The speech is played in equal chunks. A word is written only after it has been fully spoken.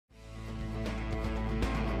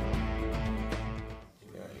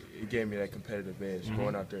gave me that competitive edge.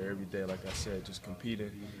 Going out there every day, like I said, just competing,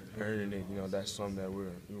 earning it. You know, that's something that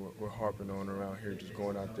we're harping on around here. Just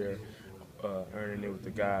going out there, earning it with the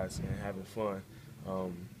guys and having fun.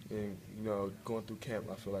 And you know, going through camp,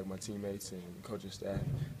 I feel like my teammates and coaching staff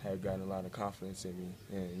have gotten a lot of confidence in me,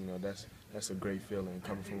 and you know, that's a great feeling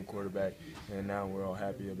coming from a quarterback. And now we're all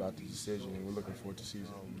happy about the decision, and we're looking forward to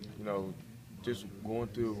season. You know, just going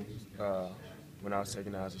through when I was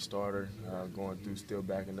taken out as a starter, going through still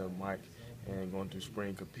backing up Mike, and going through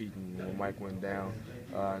spring competing. When Mike went down,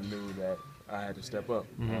 I knew that I had to step up.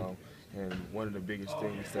 And one of the biggest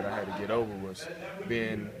things that I had to get over was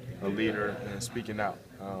being a leader and speaking out.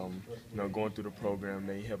 You know, going through the program,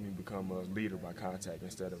 they helped me become a leader by contact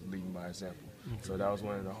instead of leading by example. So that was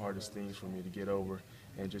one of the hardest things for me to get over,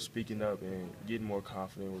 and just speaking up and getting more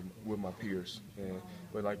confident with my peers.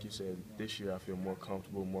 But like you said, this year I feel more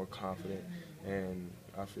comfortable, more confident, and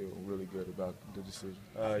I feel really good about the decision.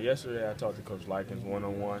 Yesterday I talked to Coach Likens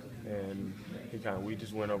one-on-one, and we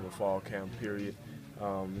just went over fall camp period.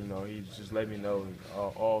 You know, he just let me know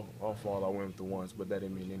all fall I went with the ones, but that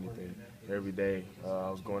didn't mean anything. Every day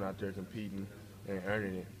I was going out there competing and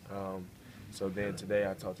earning it. So then today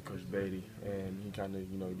I talked to Coach Beatty, and he kind of,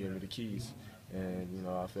 you know, gave me the keys, and you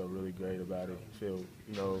know, I felt really great about it. Feel,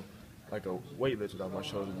 you know, like a weight lifted off my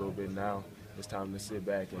shoulders a little bit. Now it's time to sit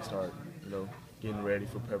back and start, you know, getting ready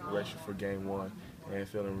for preparation for game one, and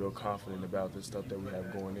feeling real confident about the stuff that we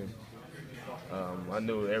have going in. I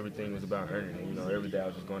knew everything was about earning it. You know, every day I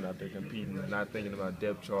was just going out there competing, not thinking about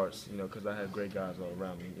depth charts, you know, because I had great guys all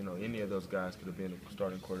around me. You know, any of those guys could have been a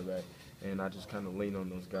starting quarterback, and I just kind of leaned on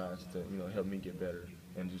those guys to, you know, help me get better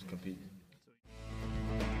and just compete.